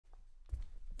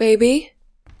Baby?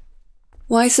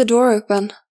 Why is the door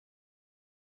open?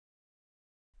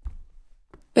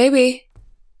 Baby?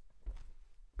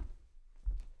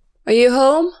 Are you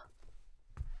home?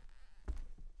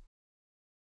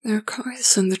 There are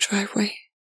cars in the driveway.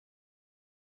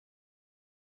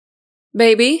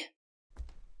 Baby?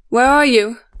 Where are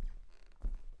you?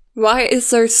 Why is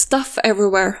there stuff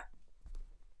everywhere?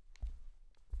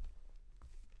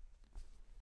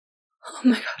 Oh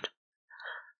my god.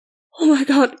 Oh my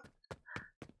god.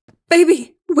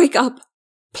 Baby, wake up.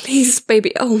 Please,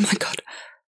 baby. Oh my god.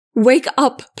 Wake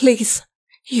up, please.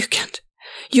 You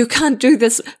can't do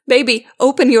this. Baby,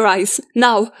 open your eyes.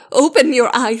 Now, open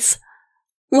your eyes.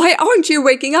 Why aren't you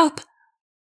waking up?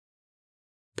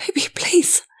 Baby,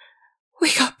 please.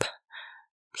 Wake up.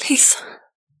 Please.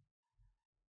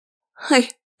 I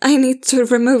need to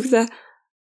remove the...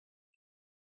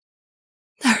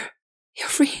 There. You're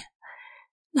free.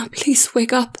 Now please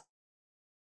wake up.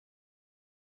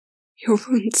 Your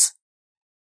wounds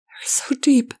are so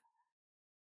deep.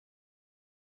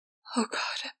 Oh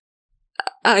god.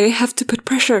 I have to put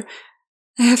pressure.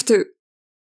 I have to...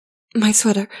 My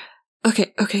sweater.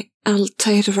 Okay, I'll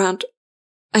tie it around.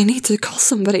 I need to call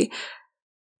somebody.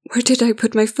 Where did I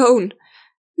put my phone?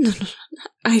 No.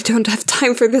 I don't have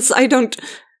time for this. I don't...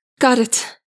 Got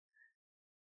it.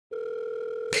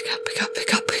 Pick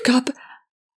up.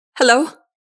 Hello?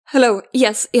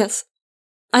 Yes.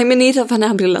 I'm in need of an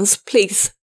ambulance,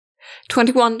 please.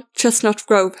 21 Chestnut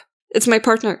Grove. It's my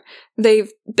partner. They've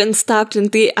been stabbed in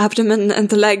the abdomen and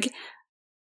the leg.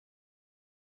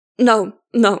 No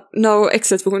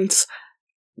exit wounds.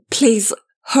 Please,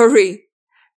 hurry.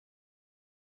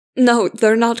 No,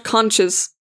 they're not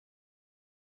conscious.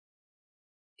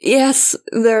 Yes,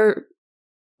 they're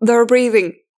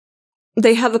breathing.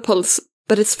 They have a pulse,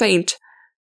 but it's faint.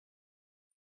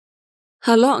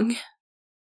 How long?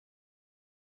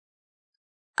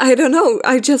 I don't know.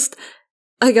 I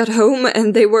got home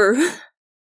and they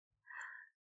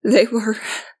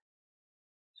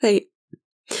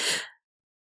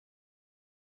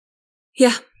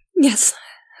Yeah, yes.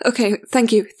 Okay,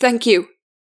 thank you.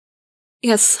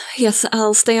 Yes,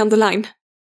 I'll stay on the line.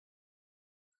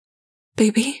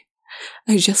 Baby,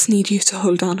 I just need you to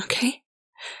hold on, okay?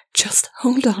 Just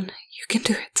hold on. You can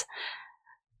do it.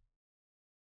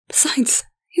 Besides,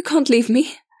 you can't leave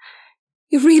me.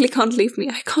 You really can't leave me.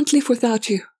 I can't live without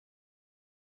you.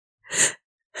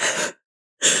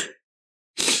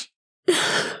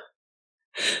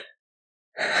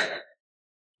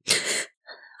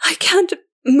 I can't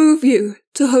move you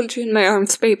to hold you in my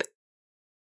arms, babe.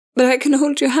 But I can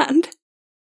hold your hand.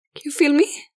 Can you feel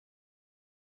me?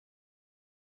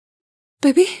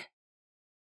 Baby?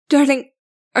 Darling,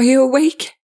 are you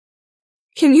awake?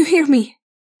 Can you hear me?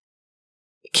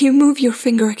 Can you move your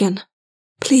finger again?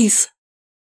 Please.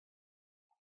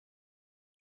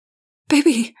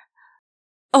 Baby.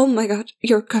 Oh my god,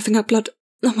 you're coughing up blood.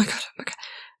 Oh my god.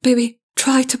 Baby,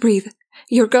 try to breathe.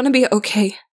 You're gonna be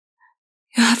okay.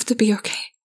 You have to be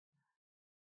okay.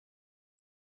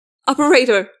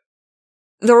 Operator!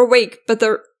 They're awake, but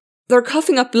they're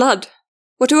coughing up blood.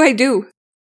 What do I do?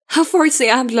 How far is the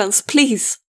ambulance,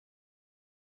 please?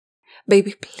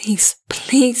 Baby, please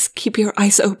keep your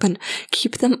eyes open.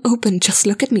 Keep them open. Just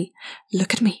look at me.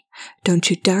 Don't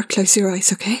you dare close your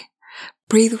eyes, okay?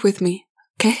 Breathe with me,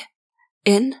 okay?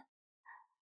 In.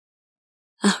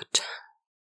 Out.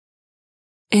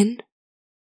 In.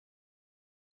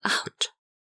 Out.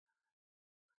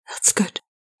 That's good.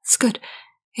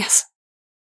 Yes.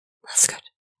 That's good.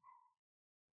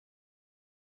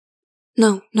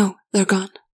 No, they're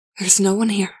gone. There's no one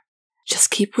here.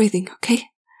 Just keep breathing, okay?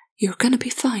 You're gonna be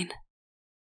fine.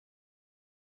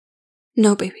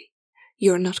 No, baby.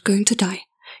 You're not going to die.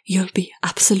 You'll be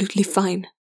absolutely fine.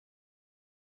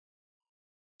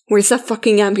 Where's that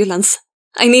fucking ambulance?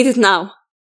 I need it now.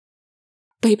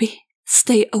 Baby,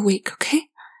 stay awake, okay?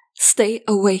 Stay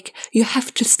awake. You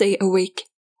have to stay awake.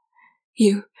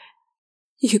 You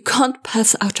can't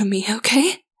pass out on me,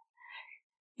 okay?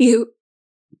 You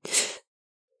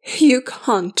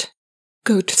can't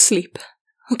go to sleep,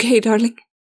 okay, darling?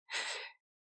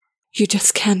 You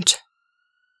just can't.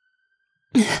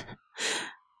 The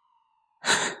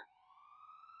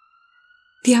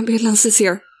ambulance is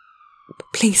here.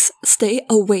 Please, stay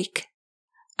awake.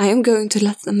 I am going to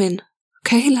let them in.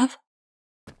 Okay, love?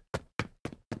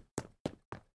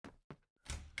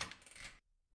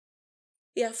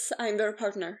 Yes, I'm their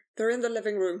partner. They're in the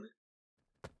living room.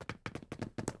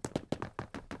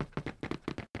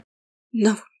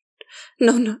 No.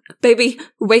 Baby,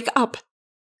 wake up.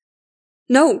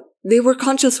 No, they were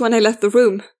conscious when I left the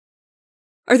room.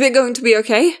 Are they going to be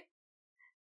okay?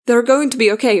 They're going to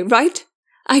be okay, right?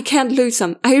 I can't lose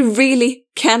them. I really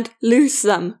can't lose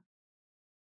them.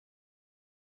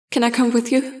 Can I come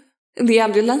with you? In the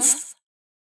ambulance?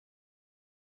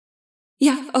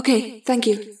 Yeah, okay, thank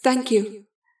you, thank you.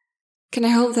 Can I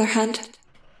hold their hand?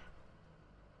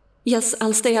 Yes,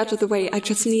 I'll stay out of the way. I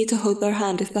just need to hold their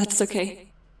hand, if that's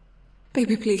okay.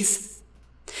 Baby, please.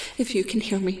 If you can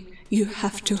hear me, you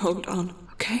have to hold on,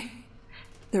 okay?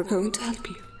 They're going to help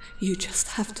you. You just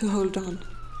have to hold on.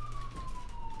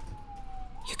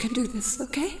 You can do this,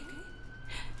 okay?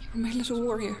 You're my little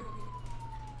warrior.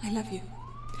 I love you.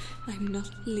 I'm not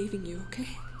leaving you, okay?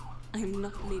 I'm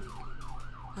not leaving.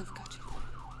 I've got you.